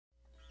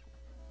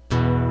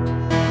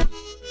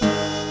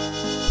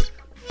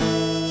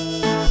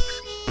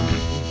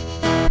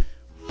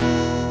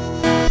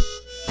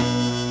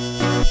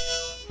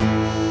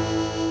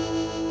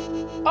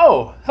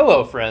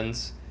Hello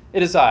friends,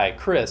 it is I,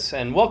 Chris,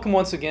 and welcome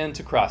once again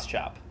to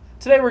CrossChop.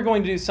 Today we're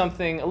going to do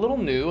something a little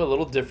new, a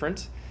little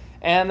different,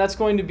 and that's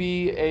going to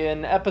be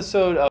an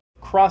episode of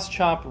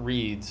CrossChop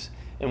Reads,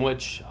 in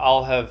which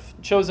I'll have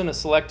chosen a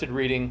selected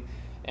reading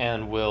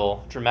and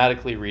will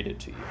dramatically read it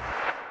to you.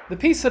 The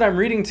piece that I'm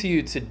reading to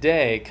you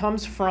today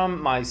comes from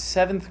my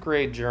 7th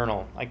grade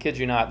journal. I kid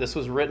you not, this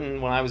was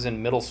written when I was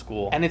in middle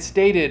school, and it's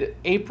dated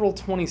April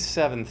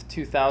 27th,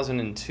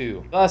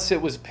 2002. Thus, it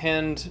was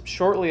penned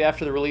shortly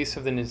after the release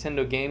of the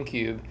Nintendo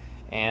GameCube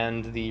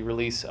and the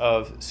release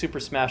of Super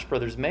Smash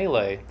Bros.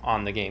 Melee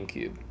on the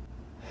GameCube.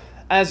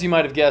 As you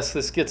might have guessed,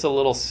 this gets a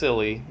little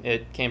silly.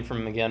 It came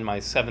from, again, my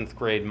 7th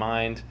grade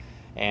mind,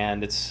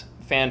 and it's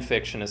fan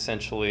fiction,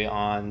 essentially,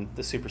 on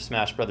the Super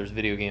Smash Bros.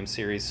 Video game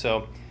series,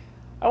 so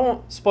I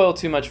won't spoil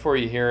too much for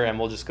you here, and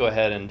we'll just go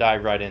ahead and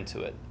dive right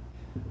into it.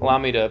 Allow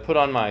me to put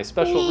on my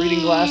special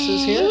reading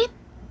glasses here,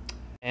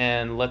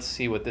 and let's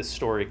see what this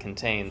story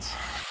contains.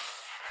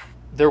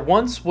 There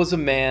once was a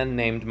man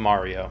named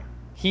Mario.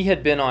 He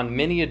had been on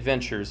many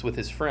adventures with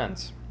his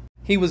friends.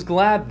 He was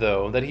glad,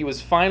 though, that he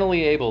was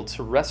finally able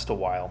to rest a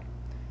while.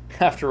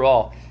 After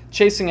all,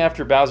 chasing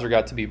after Bowser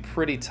got to be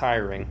pretty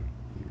tiring.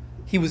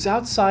 He was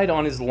outside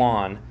on his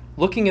lawn,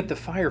 looking at the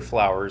fire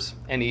flowers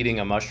and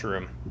eating a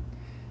mushroom.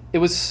 It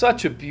was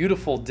such a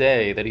beautiful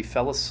day that he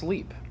fell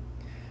asleep.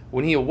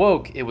 When he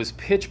awoke, it was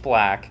pitch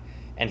black,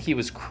 and he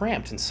was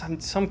cramped in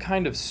some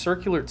kind of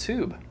circular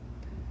tube.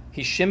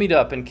 He shimmied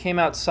up and came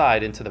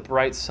outside into the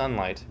bright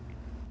sunlight.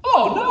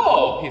 "Oh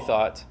no," he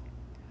thought.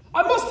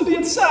 "I must be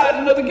inside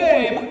another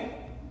game."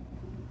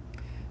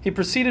 He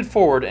proceeded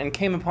forward and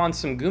came upon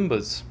some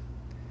Goombas.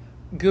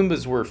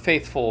 Goombas were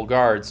faithful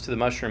guards to the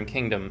Mushroom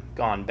Kingdom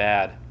gone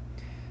bad.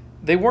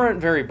 They weren't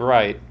very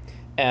bright,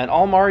 and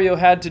all Mario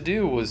had to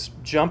do was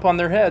jump on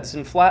their heads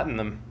and flatten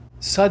them.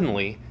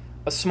 Suddenly,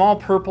 a small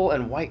purple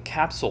and white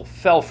capsule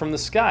fell from the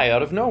sky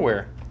out of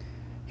nowhere.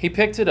 He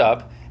picked it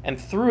up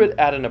and threw it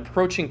at an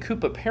approaching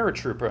Koopa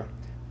paratrooper,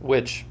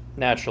 which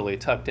naturally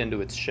tucked into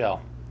its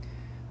shell.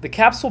 The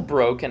capsule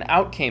broke and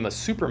out came a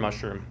super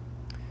mushroom.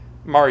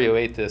 Mario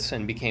ate this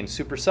and became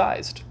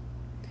supersized.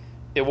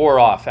 It wore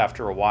off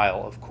after a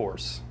while, of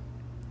course.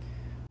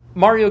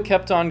 Mario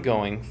kept on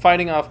going,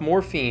 fighting off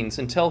more fiends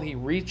until he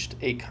reached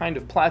a kind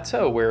of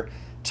plateau where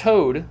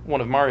Toad, one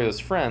of Mario's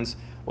friends,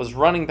 was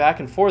running back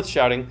and forth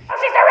shouting,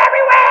 "Yoshis are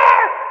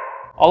everywhere!"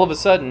 All of a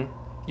sudden,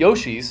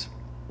 Yoshis,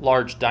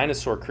 large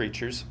dinosaur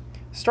creatures,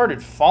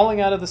 started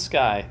falling out of the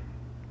sky.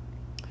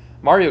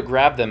 Mario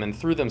grabbed them and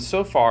threw them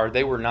so far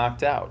they were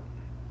knocked out.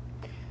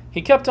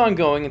 He kept on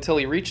going until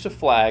he reached a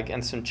flag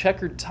and some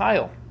checkered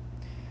tile.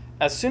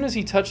 As soon as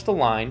he touched the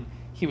line,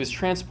 he was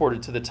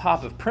transported to the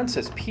top of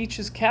Princess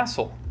Peach's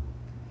castle.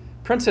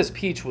 Princess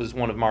Peach was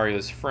one of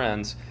Mario's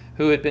friends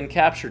who had been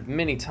captured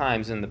many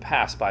times in the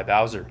past by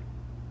Bowser.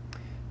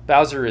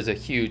 Bowser is a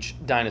huge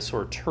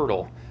dinosaur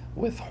turtle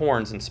with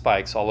horns and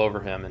spikes all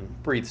over him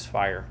and breathes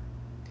fire.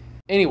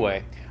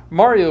 Anyway,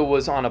 Mario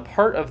was on a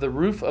part of the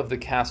roof of the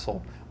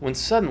castle when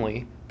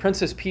suddenly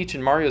Princess Peach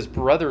and Mario's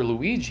brother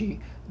Luigi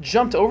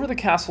jumped over the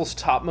castle's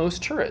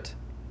topmost turret.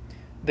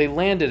 They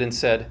landed and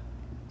said,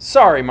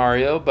 "Sorry,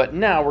 Mario, but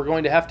now we're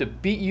going to have to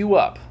beat you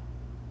up."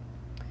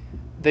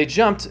 They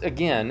jumped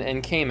again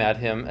and came at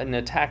him in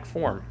attack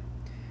form.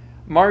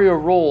 Mario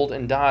rolled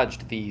and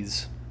dodged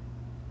these.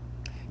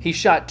 He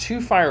shot 2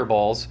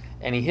 fireballs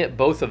and he hit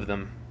both of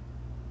them.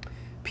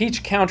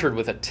 Peach countered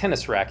with a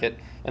tennis racket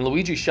and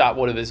Luigi shot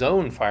one of his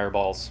own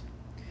fireballs.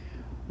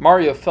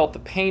 Mario felt the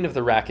pain of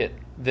the racket,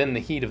 then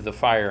the heat of the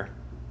fire.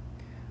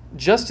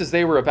 Just as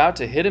they were about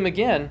to hit him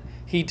again,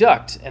 he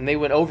ducked and they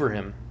went over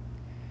him.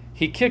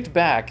 He kicked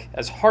back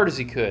as hard as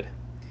he could.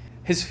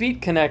 His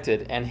feet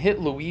connected and hit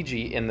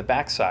Luigi in the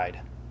backside.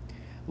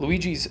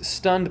 Luigi's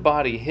stunned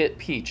body hit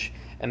Peach,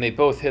 and they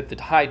both hit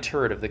the high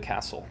turret of the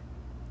castle.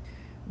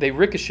 They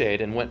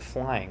ricocheted and went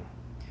flying.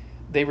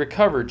 They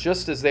recovered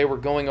just as they were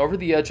going over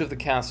the edge of the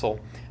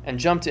castle and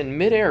jumped in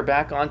midair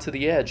back onto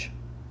the edge.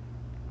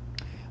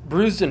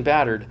 Bruised and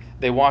battered,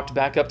 they walked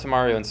back up to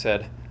Mario and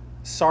said,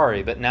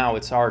 "Sorry, but now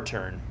it's our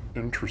turn."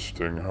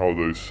 Interesting how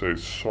they say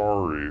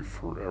sorry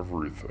for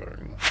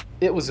everything.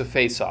 It was a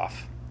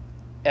face-off.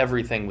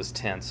 Everything was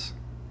tense.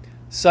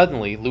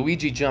 Suddenly,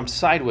 Luigi jumped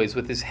sideways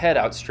with his head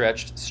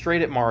outstretched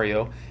straight at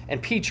Mario,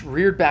 and Peach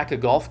reared back a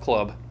golf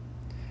club.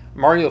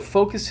 Mario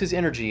focused his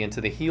energy into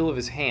the heel of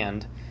his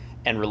hand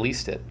and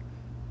released it.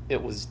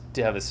 It was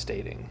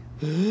devastating.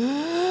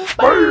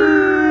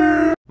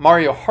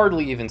 Mario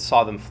hardly even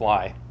saw them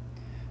fly.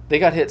 They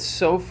got hit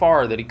so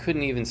far that he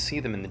couldn't even see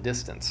them in the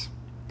distance.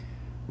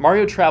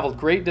 Mario traveled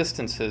great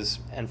distances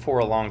and for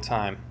a long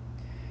time.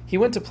 He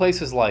went to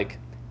places like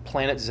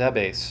Planet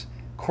Zebase,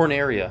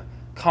 Corneria,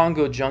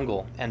 Congo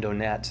Jungle, and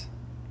Onett.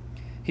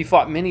 He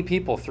fought many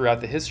people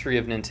throughout the history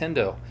of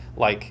Nintendo,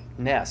 like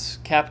Ness,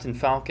 Captain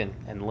Falcon,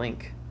 and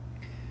Link.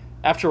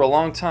 After a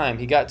long time,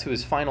 he got to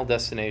his final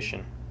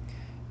destination.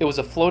 It was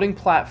a floating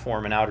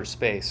platform in outer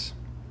space.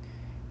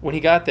 When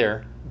he got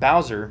there,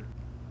 Bowser,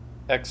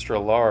 extra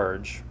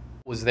large,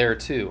 was there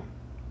too.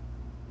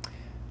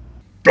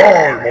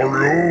 Die,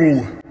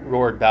 Mario!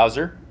 roared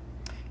Bowser,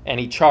 and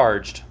he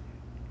charged.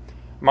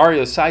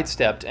 Mario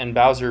sidestepped, and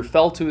Bowser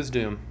fell to his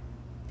doom.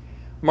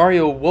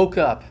 Mario woke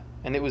up,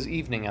 and it was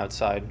evening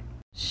outside.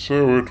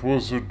 So it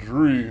was a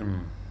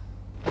dream.